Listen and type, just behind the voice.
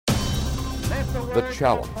the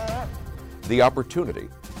challenge, the opportunity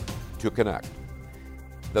to connect.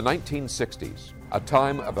 The 1960s, a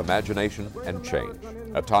time of imagination and change,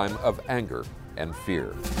 a time of anger and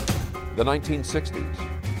fear. The 1960s,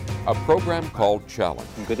 a program called Challenge.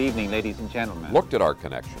 Good evening, ladies and gentlemen. Looked at our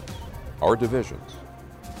connections, our divisions,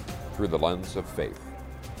 through the lens of faith.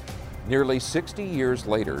 Nearly 60 years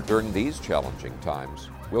later, during these challenging times,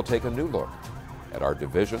 we'll take a new look at our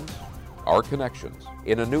divisions, our connections,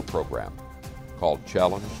 in a new program called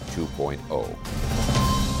Challenge 2.0.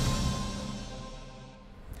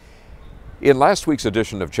 In last week's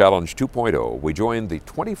edition of Challenge 2.0, we joined the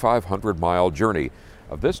 2,500-mile journey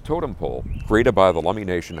of this totem pole created by the Lummi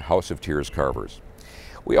Nation House of Tears carvers.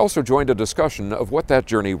 We also joined a discussion of what that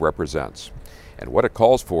journey represents and what it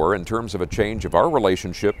calls for in terms of a change of our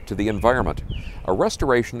relationship to the environment, a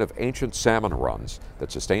restoration of ancient salmon runs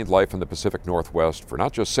that sustained life in the Pacific Northwest for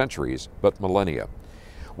not just centuries, but millennia.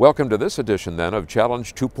 Welcome to this edition, then, of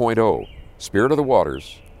Challenge 2.0, Spirit of the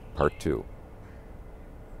Waters, Part 2.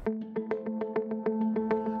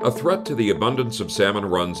 A threat to the abundance of salmon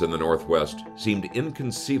runs in the Northwest seemed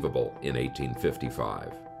inconceivable in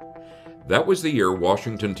 1855. That was the year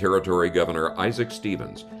Washington Territory Governor Isaac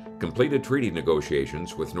Stevens completed treaty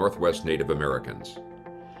negotiations with Northwest Native Americans.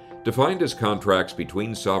 Defined as contracts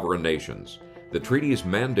between sovereign nations, the treaties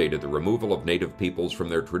mandated the removal of Native peoples from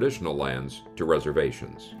their traditional lands to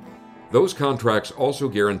reservations. Those contracts also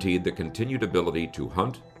guaranteed the continued ability to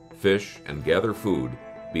hunt, fish, and gather food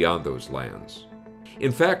beyond those lands.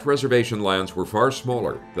 In fact, reservation lands were far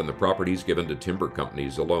smaller than the properties given to timber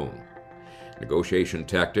companies alone. Negotiation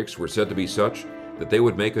tactics were said to be such that they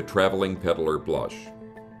would make a traveling peddler blush.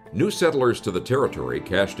 New settlers to the territory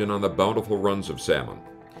cashed in on the bountiful runs of salmon.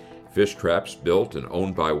 Fish traps built and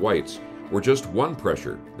owned by whites were just one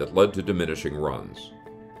pressure that led to diminishing runs.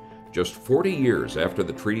 Just 40 years after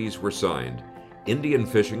the treaties were signed, Indian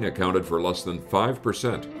fishing accounted for less than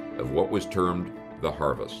 5% of what was termed the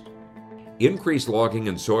harvest. Increased logging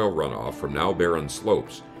and soil runoff from now barren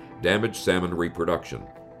slopes damaged salmon reproduction,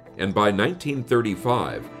 and by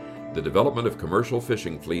 1935, the development of commercial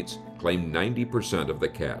fishing fleets claimed 90% of the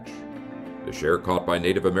catch. The share caught by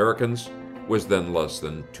Native Americans was then less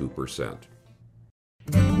than 2%.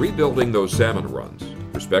 Rebuilding those salmon runs,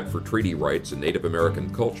 respect for treaty rights and Native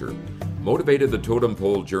American culture, motivated the Totem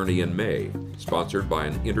Pole Journey in May, sponsored by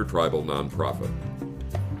an intertribal nonprofit.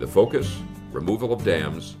 The focus: removal of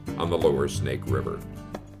dams on the lower Snake River.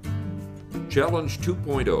 Challenge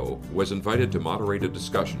 2.0 was invited to moderate a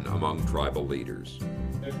discussion among tribal leaders.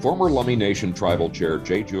 Former Lummi Nation Tribal Chair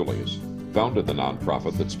Jay Julius founded the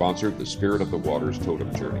nonprofit that sponsored the Spirit of the Waters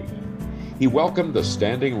Totem Journey. He welcomed the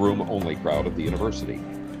standing room only crowd at the university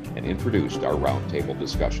and introduced our roundtable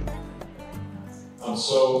discussion. I'm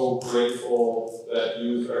so grateful that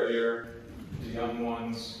youth are here, the young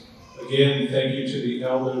ones. Again, thank you to the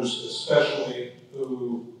elders, especially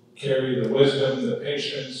who carry the wisdom, the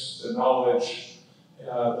patience, the knowledge,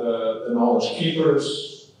 the knowledge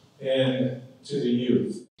keepers, and to the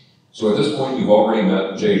youth. So at this point, you've already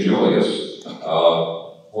met Jay Julius,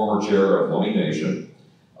 former chair of Lummi Nation,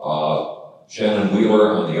 Shannon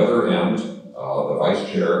Wheeler on the other end, the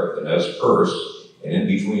vice chair of the Nez Perce, and in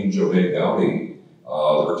between Jobay Gowdy,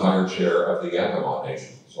 the retired chair of the Yakima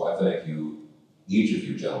Nation. So I thank you, each of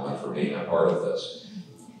you gentlemen, for being a part of this.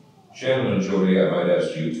 Shannon and Jody, I might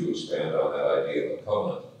ask you to expand on that idea of a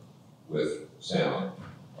covenant with salmon.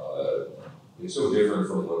 It's so different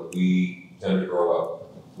from what we tend to grow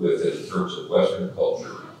up with in terms of Western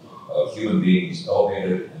culture, of human beings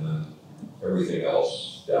elevated and then everything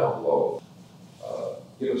else down low.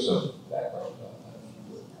 Give us some background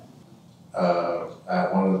on that.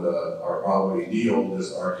 At one of probably the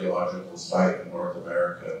oldest archaeological site in North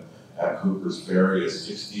America, at Cooper's Ferry, is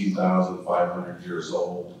 16,500 years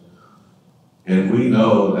old. And we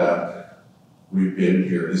know that we've been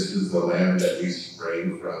here. This is the land that we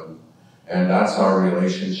sprang from. And that's our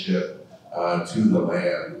relationship to the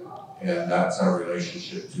land. And that's our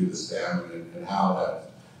relationship to the salmon and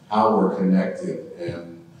how we're connected.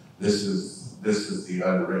 And this is the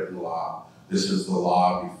unwritten law. This is the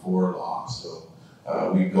law before law. So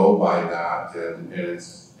we go by that, and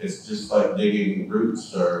it's just like digging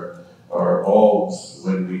roots or bulbs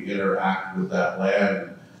when we interact with that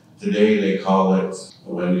land. Today they call it,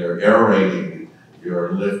 when you're aerating,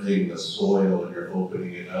 you're lifting the soil and you're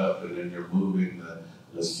opening it up, and then you're moving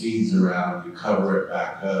the seeds around, you cover it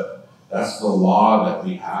back up. That's the law that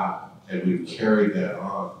we have, and we've carried that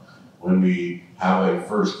on. When we have a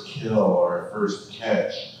first kill or a first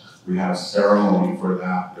catch, we have ceremony for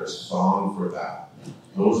that, there's song for that.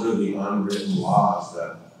 Those are the unwritten laws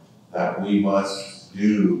that we must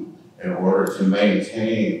do in order to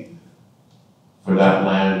maintain for that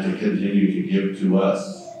land to continue to give to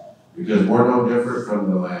us. Because we're no different from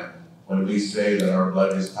the land. When we say that our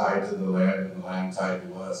blood is tied to the land and the land tied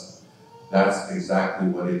to us, that's exactly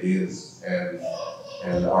what it is.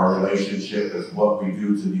 And our relationship is what we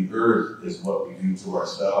do to the earth is what we do to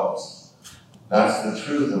ourselves. That's the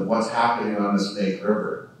truth of what's happening on the Snake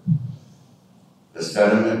River. The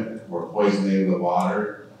sediment, we're poisoning the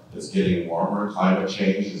water, it's getting warmer, climate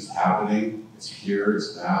change is happening, it's here,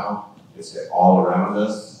 it's now, it's all around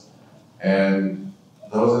us. And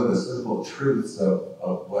those are the simple truths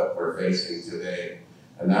of what we're facing today.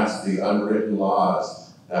 And that's the unwritten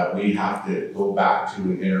laws that we have to go back to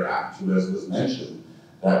and interact to, as was mentioned,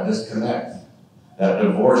 that disconnect, that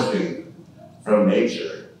divorcing from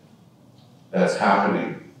nature that's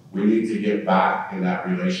happening. We need to get back in that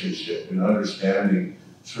relationship and understanding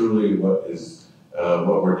truly what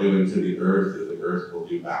we're doing to the earth, that the earth will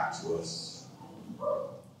do back to us.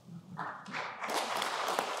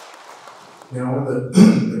 You know, one of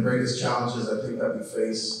the greatest challenges I think that we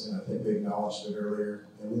face, and I think we acknowledged it earlier,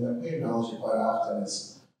 and we acknowledge it quite often,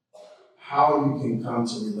 is how you can come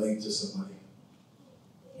to relate to somebody.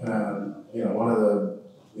 You know, one of the,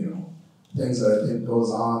 things that I think goes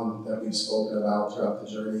on that we've spoken about throughout the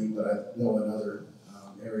journey, but I know in other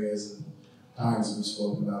areas and times we've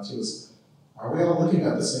spoken about too, is are we all looking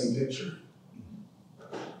at the same picture?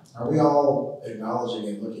 Are we all acknowledging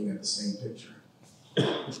and looking at the same picture?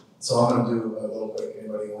 So I'm going to do a little quick.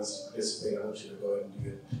 Anybody who wants to participate, I want you to go ahead and do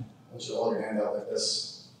it. I want you to hold your hand out like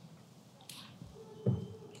this. I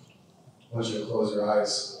want you to close your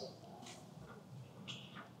eyes.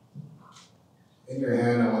 In your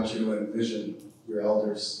hand, I want you to envision your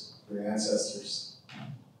elders, your ancestors.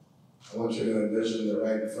 I want you to envision they're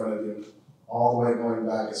right in front of you, all the way going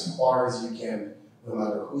back as far as you can, no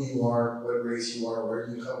matter who you are, what race you are, where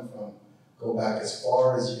you come from. Go back as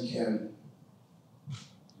far as you can.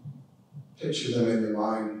 Picture them in your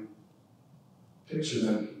mind. Picture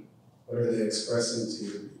them. What are they expressing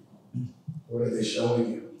to you? What are they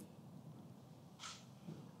showing you?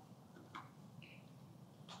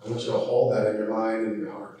 I want you to hold that in your mind and your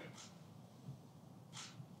heart.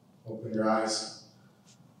 Open your eyes.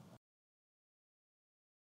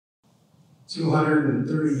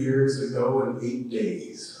 230 years ago in 8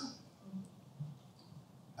 days,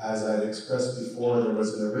 as I had expressed before, there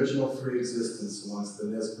was an original free existence amongst the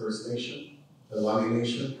Nez Perce Nation, the Lummi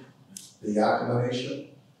Nation, the Yakima Nation,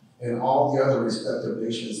 and all the other respective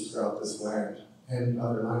nations throughout this land and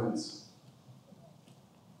other lands.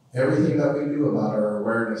 Everything that we knew about our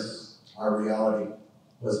awareness, our reality,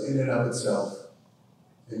 was in and of itself.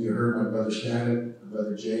 And you heard my brother Shannon, my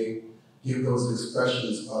brother Jay, give those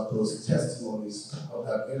expressions about those testimonies of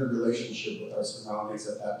that interrelationship with our surroundings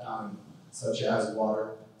at that time, such as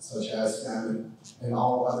water, such as salmon, and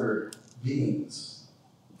all other beings.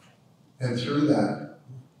 And through that,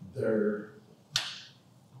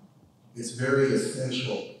 it's very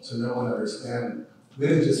essential to know and understand. We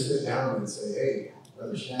didn't just sit down and say, hey,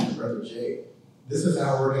 Brother Shannon, Brother Jay, this is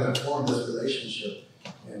how we're going to form this relationship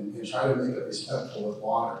and try to make it respectful with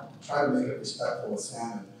water, try to make it respectful with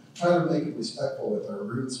salmon, try to make it respectful with our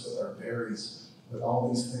roots, with our berries, with all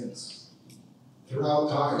these things. Throughout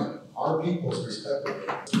time, our peoples respectively,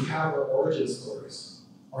 we have our origin stories,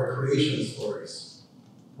 our creation stories.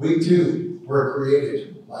 We too were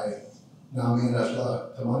created by Nami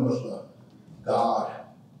Nashla, Tamanashla, God.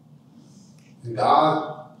 And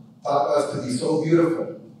God taught us to be so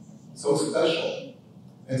beautiful, so special,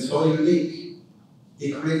 and so unique.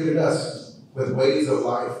 He created us with ways of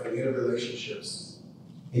life and interrelationships.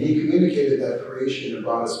 And He communicated that creation and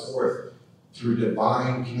brought us forth through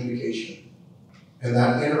divine communication. And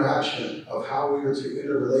that interaction of how we are to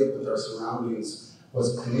interrelate with our surroundings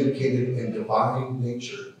was communicated in divine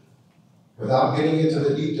nature. Without getting into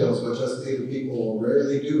the details, which us Native people will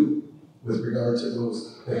rarely do with regard to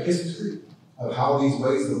the history of how these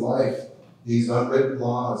ways of life, these unwritten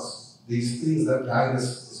laws, these things that guide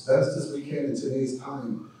us as best as we can in today's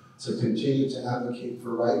time to continue to advocate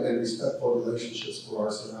for right and respectful relationships for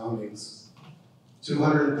our surroundings.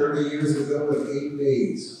 230 years ago in 8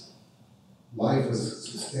 days, life was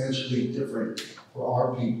substantially different for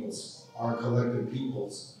our peoples, our collective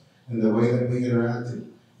peoples, and the way that we interacted,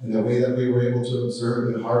 and the way that we were able to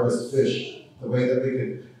observe and harvest fish, the way that we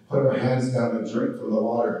could put our hands down and drink from the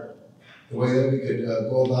water, the way that we could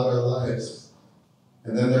go about our lives.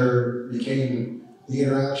 And then there became the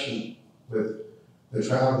interaction with the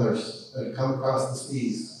travelers that come across the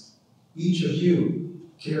seas. Each of you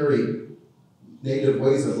carry native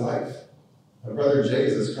ways of life. My brother Jay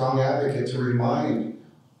is a strong advocate to remind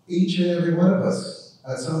each and every one of us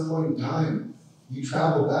at some point in time, you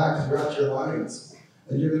travel back throughout your lines,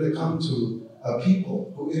 and you're going to come to a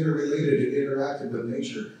people who interrelated and interacted with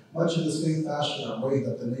nature, much in the same fashion or way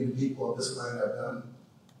that the native people of this land have done.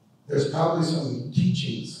 There's probably some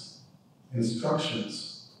teachings,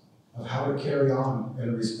 instructions of how to carry on in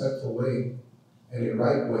a respectful way, in a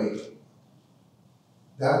right way.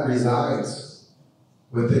 That resides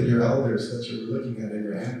within your elders that you're looking at in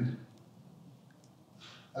your hand.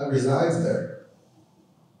 That resides there.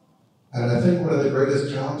 And I think one of the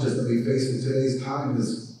greatest challenges that we face in today's time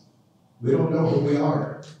is we don't know who we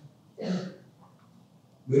are.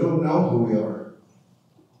 We don't know who we are.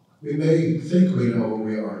 We may think we know who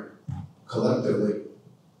we are, collectively.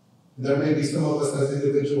 And there may be some of us as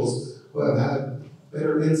individuals who have had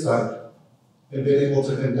better insight and been able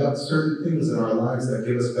to conduct certain things in our lives that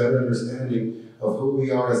give us better understanding of who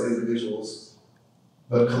we are as individuals.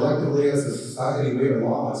 But collectively as a society, we are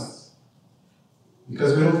lost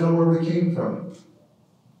because we don't know where we came from.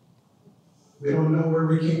 We don't know where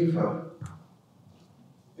we came from.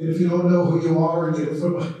 And if you don't know who you are and you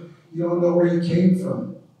don't know where you came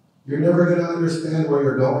from, you're never going to understand where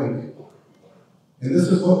you're going. And this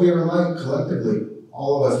is what we are like collectively,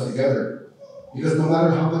 all of us together. Because no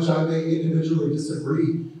matter how much I may individually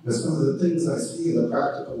disagree with some of the things I see in the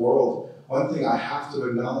practical world, one thing I have to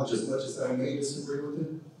acknowledge, as much as I may disagree with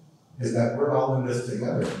it, is that we're all in this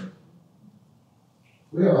together.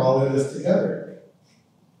 We are all in this together.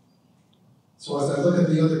 So as I look at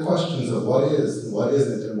the other questions of what is and what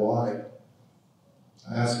isn't and why,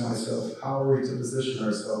 I ask myself, how are we to position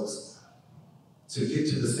ourselves to get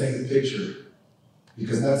to the same picture?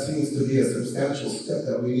 Because that seems to be a substantial step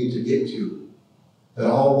that we need to get to. That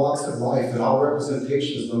all walks of life and all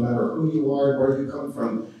representations, no matter who you are and where you come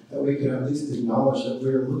from, that we can at least acknowledge that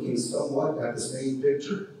we're looking somewhat at the same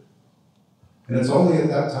picture. And it's only at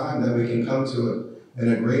that time that we can come to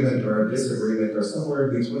an agreement or a disagreement or somewhere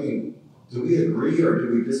in between. Do we agree or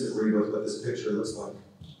do we disagree with what this picture looks like?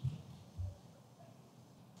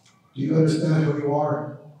 Do you understand who you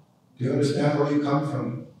are? Do you understand where you come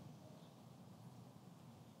from?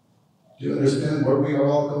 Do you understand where we are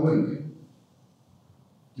all going?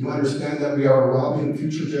 Do you understand that we are robbing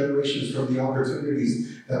future generations from the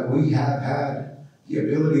opportunities that we have had, the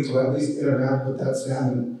ability to at least interact with that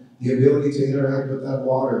salmon, the ability to interact with that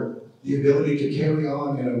water, the ability to carry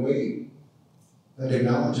on in a way that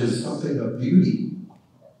acknowledges something of beauty?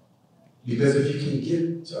 Because if you can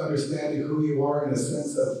get to understanding who you are in a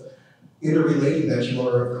sense of interrelating that you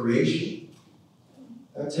are of creation,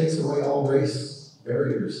 that takes away all race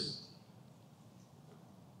barriers.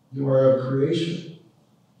 You are of creation.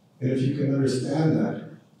 And if you can understand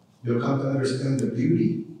that, you'll come to understand the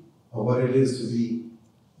beauty of what it is to be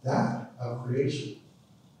that of creation.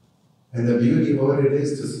 And the beauty of what it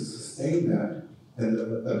is to sustain that, and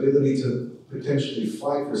the ability to potentially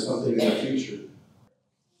fight for something in the future.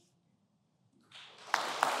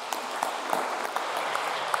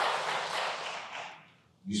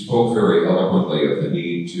 You spoke very eloquently of the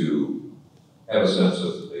need to have a sense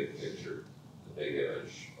of the big picture, the big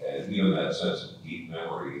image, and even that sense of deep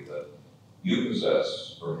memory that you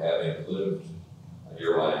possess from having lived on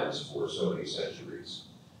your lands for so many centuries.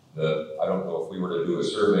 That I don't know if we were to do a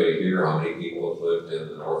survey here, how many people have lived in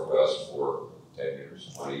the Northwest for 10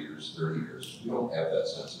 years, 20 years, 30 years. We don't have that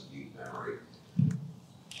sense of deep memory.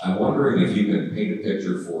 I'm wondering if you can paint a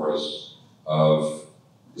picture for us of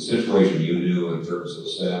the situation you knew in terms of the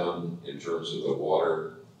salmon, in terms of the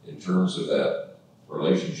water, in terms of that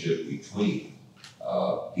relationship between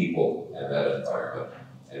people and that environment,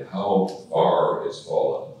 and how far it's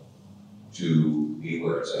fallen to be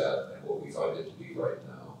where it's at and what we find it to be right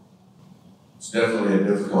now. It's definitely a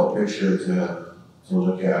difficult picture to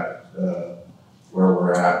look at where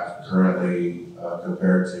we're at currently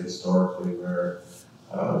compared to historically where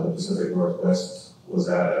the Pacific Northwest was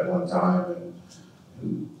at one time.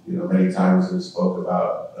 And you know, many times we spoke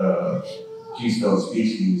about keystone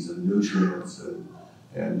species and nutrients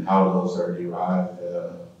and how those are derived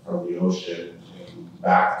from the ocean and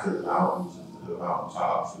back to the mountains and to the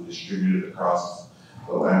mountaintops and distributed across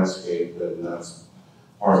the landscape. And that's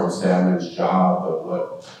part of the salmon's job of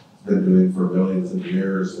what it's been doing for millions of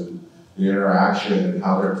years, and the interaction and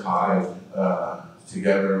how they're tied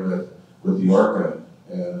together with the orca.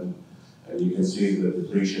 And you can see the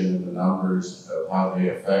depletion in the numbers of how they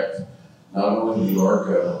affect not only the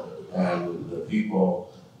orca and the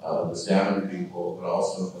people, the salmon people, but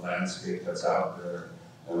also the landscape that's out there.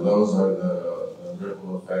 And those are the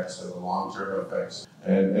ripple effects and the long-term effects.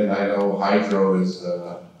 And I know hydro is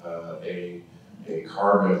a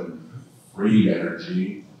carbon-free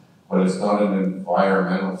energy, but it's not an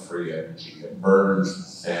environmental free energy. It burns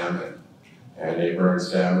salmon, and they burn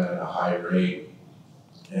salmon at a high rate.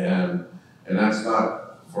 And that's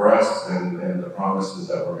not for us, and the promises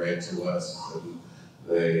that were made to us, and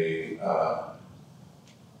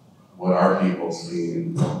what our people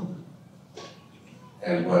seen,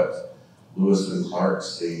 and what Lewis and Clark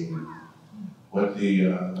seen, what the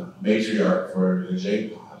matriarch for the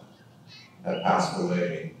J-Pod that passed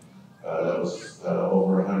away, that was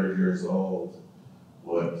over 100 years old,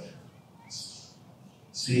 what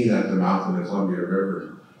seen at the mouth of the Columbia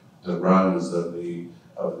River, the runs of the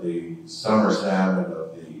summer salmon,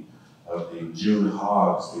 of the June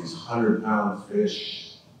hogs, these 100-pound fish.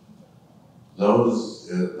 That's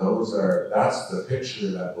the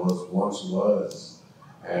picture that once was.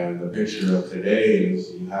 And the picture of today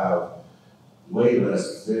is you have way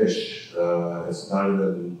less fish. It's not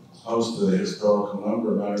even close to the historical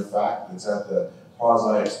number. Matter of fact, it's at the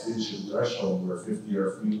quasi-extinction threshold where 50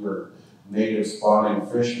 or fewer native spawning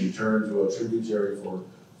fish return to a tributary for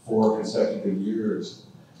 4 consecutive years.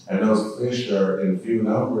 And those fish are in few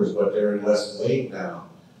numbers, but they're in less weight now.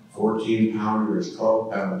 14-pounders,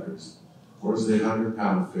 12-pounders. Where's the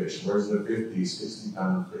 100-pound fish? Where's the 50,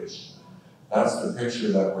 60-pound fish? That's the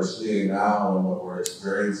picture that we're seeing now and what we're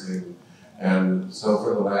experiencing. And so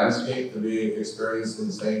for the landscape to be experiencing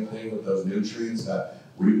the same thing with those nutrients that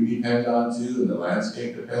we depend on too, and the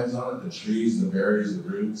landscape depends on it, the trees, the berries, the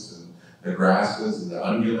roots, and the grasses, and the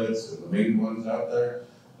ungulates, and the winged ones out there,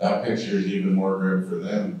 that picture is even more grim for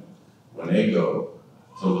them when they go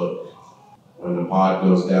to look. When the pod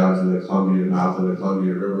goes down to the mouth of the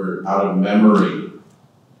Columbia River out of memory,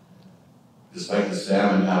 just like the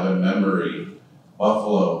salmon have a memory,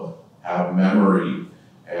 buffalo have memory,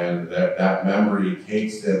 and that memory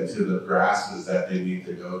takes them to the grasses that they need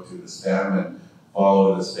to go to. The salmon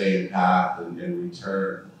follow the same path and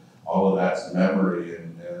return. All of that's memory,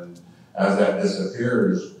 and as that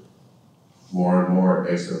disappears, more and more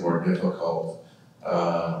it makes it more difficult.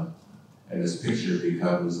 And this picture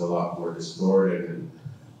becomes a lot more distorted and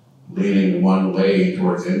leaning one way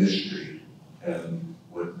towards industry. And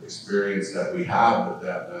with experience that we have with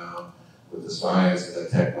that now, with the science and the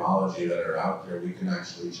technology that are out there, we can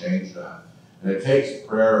actually change that. And it takes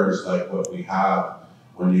prayers like what we have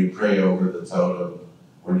when you pray over the totem,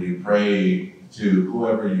 when you pray to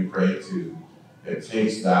whoever you pray to. It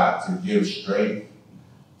takes that to give strength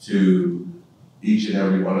to each and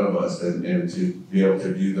every one of us, and to be able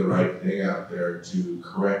to do the right thing out there to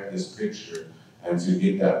correct this picture and to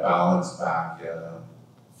get that balance back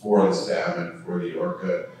for the salmon, for the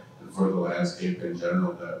orca, and for the landscape in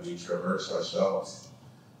general that we traverse ourselves.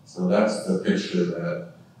 So that's the picture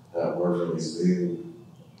that we're really seeing.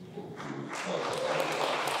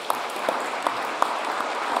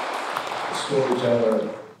 The storyteller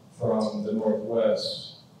from the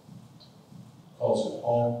Northwest calls it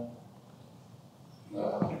home.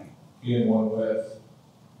 Being one with.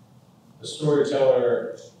 The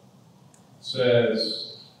storyteller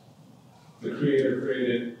says the Creator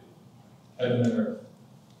created heaven and earth,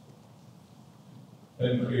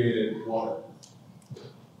 then created water,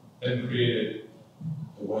 then created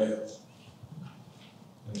the whale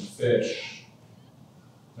and the fish,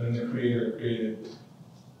 then the Creator created.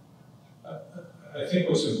 I think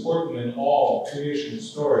what's important in all creation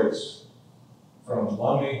stories, from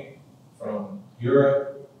Lummi, from Europe,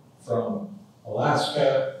 from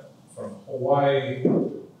Alaska, from Hawaii,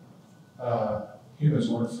 humans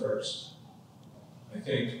weren't first. I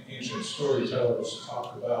think ancient storytellers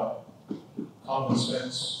talk about common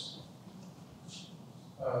sense,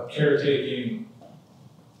 caretaking,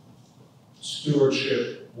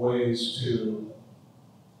 stewardship ways to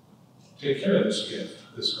take care of this gift,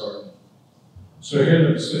 this garden. So here in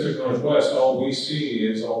the Pacific Northwest, all we see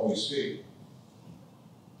is all we see.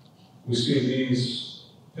 We see these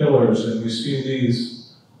pillars and we see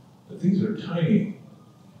these, but these are tiny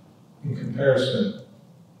in comparison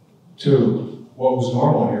to what was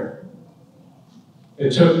normal here.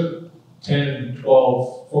 It took 10,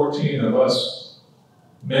 12, 14 of us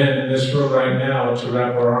men in this room right now to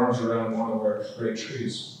wrap our arms around one of our great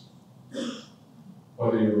trees.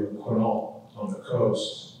 Whether you're in Quinault on the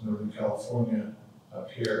coast, Northern California, up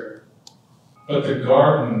here. But the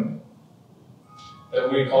garden that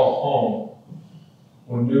we call home,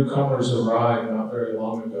 when newcomers arrived not very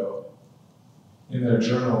long ago, in their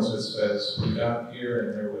journals it says, we got here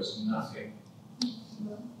and there was nothing.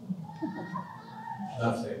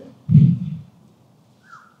 Nothing.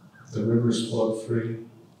 The rivers flowed free.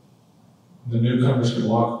 The newcomers could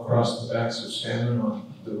walk across the backs of salmon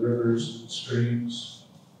on the rivers and streams.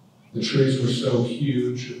 The trees were so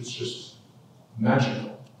huge, it was just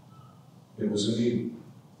magical. It was an Eden.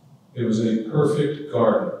 It was a perfect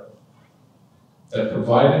garden that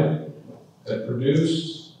provided, that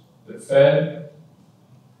produced, that fed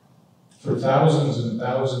for thousands and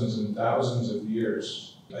thousands and thousands of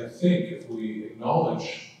years. I think if we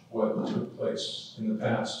acknowledge what took place in the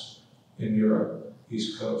past in Europe,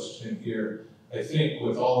 East Coast, and here, I think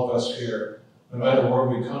with all of us here, no matter where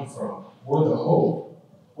we come from, we're the hope.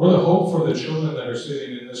 We're the hope for the children that are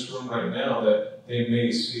sitting in this room right now that they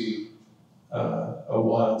may see a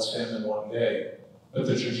wild salmon one day. But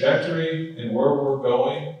the trajectory and where we're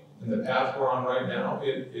going and the path we're on right now,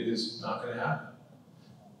 it is not going to happen.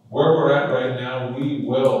 Where we're at right now, we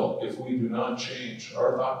will, if we do not change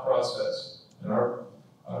our thought process and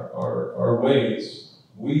our ways,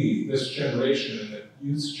 this generation and the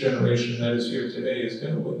youth generation that is here today is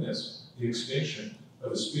going to witness the extinction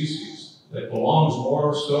of a species that belongs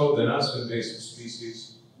more so than us invasive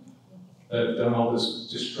species that have done all this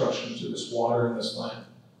destruction to this water and this land.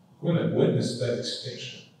 We're going to witness that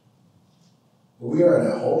extinction. But we are in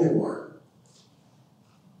a holy war.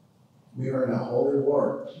 We are in a holy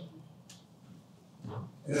war.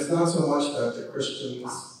 And it's not so much that the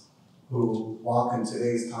Christians who walk in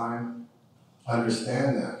today's time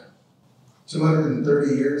understand that.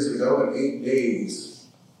 230 years ago, in 8 days,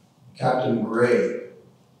 Captain Gray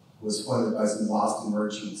was funded by some Boston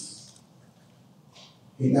merchants.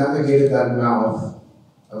 He navigated that mouth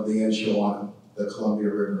of the Enchilada, the Columbia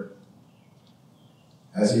River.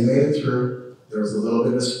 As he made it through, there was a little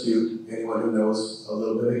bit of dispute. Anyone who knows a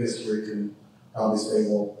little bit of history can probably say,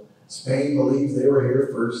 well, Spain believed they were here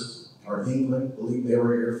first, or England believed they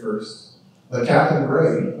were here first. But Captain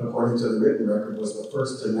Gray, according to the written record, was the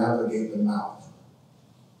first to navigate the mouth.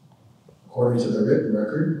 According to the written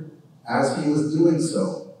record, as he was doing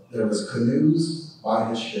so, there was canoes by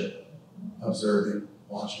his ship, observing,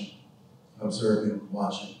 watching, observing,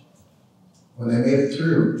 watching. When they made it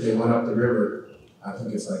through, they went up the river. I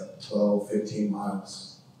think it's like 12, 15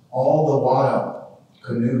 miles. All the while,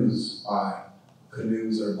 canoes are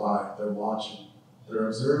by, they're watching, they're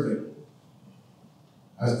observing.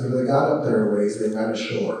 As they got up their ways, they ran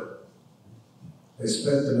ashore. They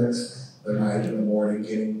spent the night and the morning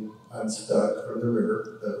getting unstuck from the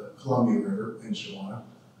river, the Columbia River in Enchilada.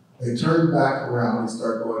 They turned back around and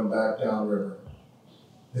started going back downriver.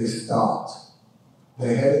 They stopped.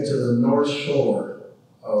 They headed to the north shore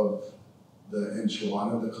of the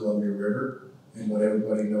Enchilada, the Columbia River, in what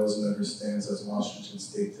everybody knows and understands as Washington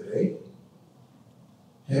State today.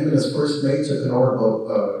 Him and his first mate took an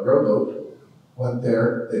rowboat, went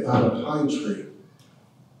there, they found a pine tree.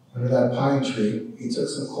 Under that pine tree, he took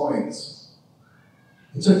some coins.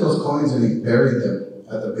 He took those coins and he buried them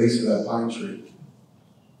at the base of that pine tree.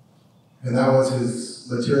 And that was his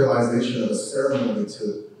materialization of a ceremony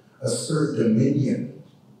to assert dominion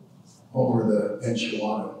over the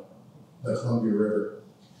Enchilada, the Columbia River,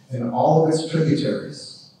 and all of its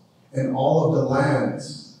tributaries, and all of the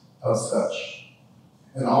lands of such.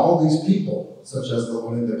 And all these people, such as the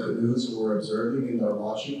one in the canoes who were observing and are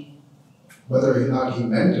watching, whether or not he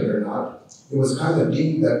meant it or not, it was kind of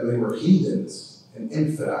deemed that they were heathens and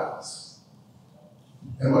infidels.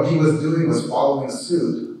 And what he was doing was following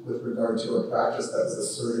suit with regard to a practice that was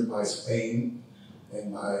asserted by Spain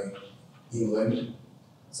and by England,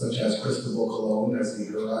 such as Cristobal Colon, as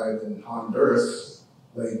he arrived in Honduras,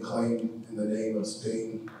 laid claim in the name of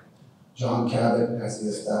Spain. John Cabot, as he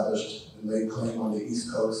established and laid claim on the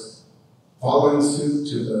East Coast, following suit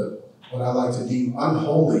to what I like to deem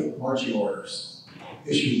unholy marching orders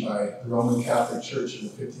issued by the Roman Catholic Church in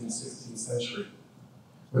the 15th, 16th century,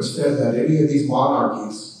 which said that any of these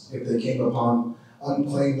monarchies, if they came upon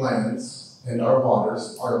unclaimed lands and our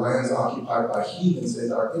waters, our lands occupied by heathens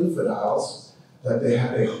and our infidels, that they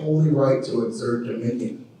had a holy right to exert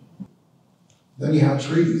dominion. Then you have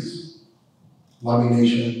treaties. Lummi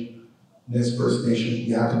Nation, Nez Perce Nation,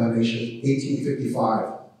 Yakima Nation,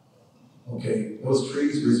 1855. Okay, those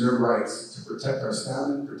treaties reserve rights to protect our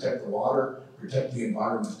salmon, protect the water, protect the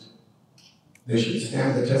environment. They should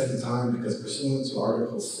stand the test of time because pursuant to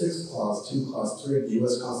Article 6, Clause 2, Clause 3 of the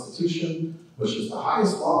U.S. Constitution, which is the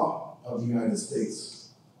highest law of the United States,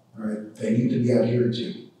 all right, they need to be adhered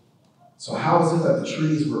to. So how is it that the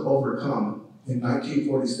treaties were overcome in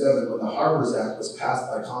 1947 when the Harbors Act was passed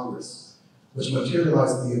by Congress, which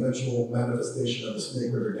materialized the eventual manifestation of the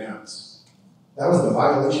Snake River dams? That was a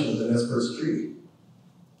violation of the Nez Perce Treaty.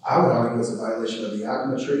 I would argue it's a violation of the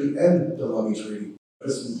Yakima Treaty and the Lummi Treaty. But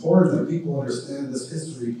it's important that people understand this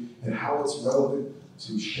history and how it's relevant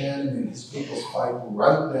to Shannon and his people's fight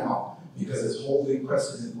right now, because it's holding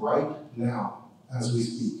precedent right now as we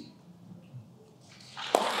speak.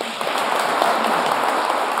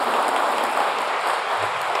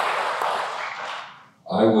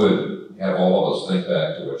 would have all of us think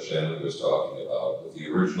back to what Shannon was talking about, with the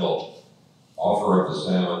original offer of the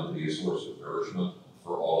salmon to be a source of nourishment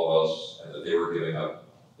for all of us, and that they were giving up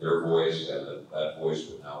their voice, and that voice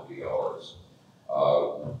would now be ours.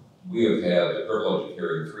 We have had the privilege of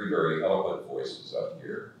hearing three very eloquent voices up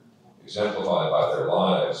here, exemplified by their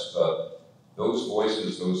lives, but those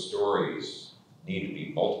voices, those stories need to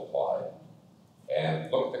be multiplied.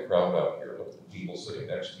 And look at the crowd up here, look at the people sitting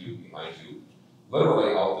next to you, behind you,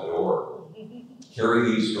 literally out the door.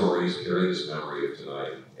 Carry these stories, carry this memory of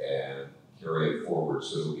tonight, and carry it forward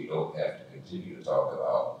so that we don't have to continue to talk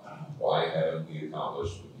about why haven't we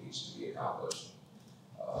accomplished what needs to be accomplished.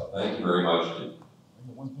 Thank you very much.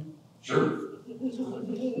 Sure.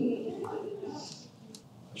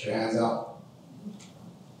 Put your hands out.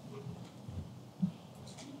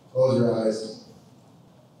 Close your eyes.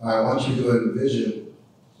 I want you to envision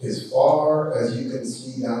as far as you can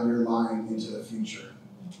see down your line into the future.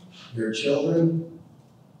 Your children,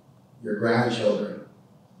 your grandchildren,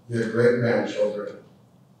 your great-grandchildren,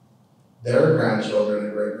 their grandchildren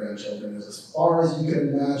and great-grandchildren, as far as you can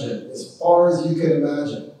imagine, as far as you can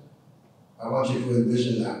imagine. I want you to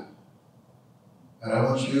envision that. And I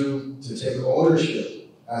want you to take ownership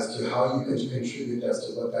as to how you can contribute as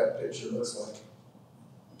to what that picture looks like.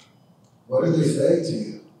 What do they say to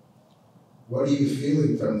you? What are you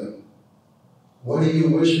feeling from them? What do you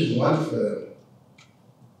wish and want for them?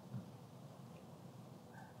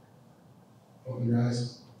 Open your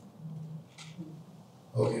eyes.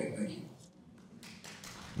 Okay, thank you.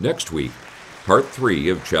 Next week, Part 3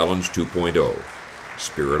 of Challenge 2.0,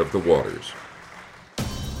 Spirit of the Waters.